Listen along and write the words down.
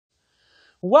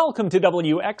Welcome to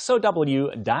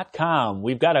WXOW.com.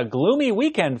 We've got a gloomy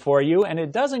weekend for you, and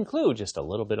it does include just a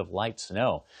little bit of light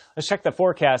snow. Let's check the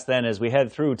forecast then as we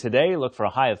head through today. Look for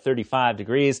a high of 35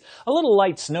 degrees. A little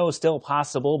light snow still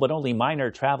possible, but only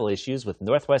minor travel issues with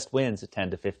northwest winds at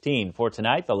 10 to 15. For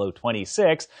tonight, the low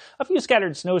 26. A few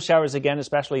scattered snow showers again,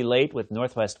 especially late with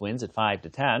northwest winds at 5 to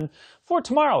 10. For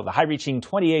tomorrow, the high reaching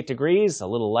 28 degrees. A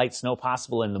little light snow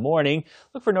possible in the morning.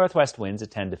 Look for northwest winds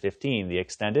at 10 to 15. The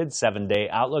extended 7-day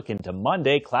outlook into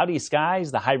Monday, cloudy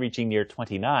skies, the high reaching near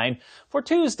 29. For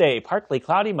Tuesday, partly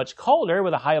cloudy, much colder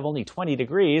with a high of only 20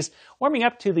 degrees, warming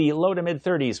up to the low to mid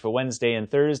 30s for Wednesday and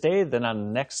Thursday. Then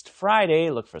on next Friday,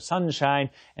 look for sunshine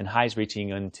and highs reaching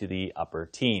into the upper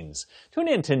teens. Tune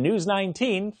in to News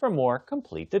 19 for more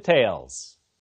complete details.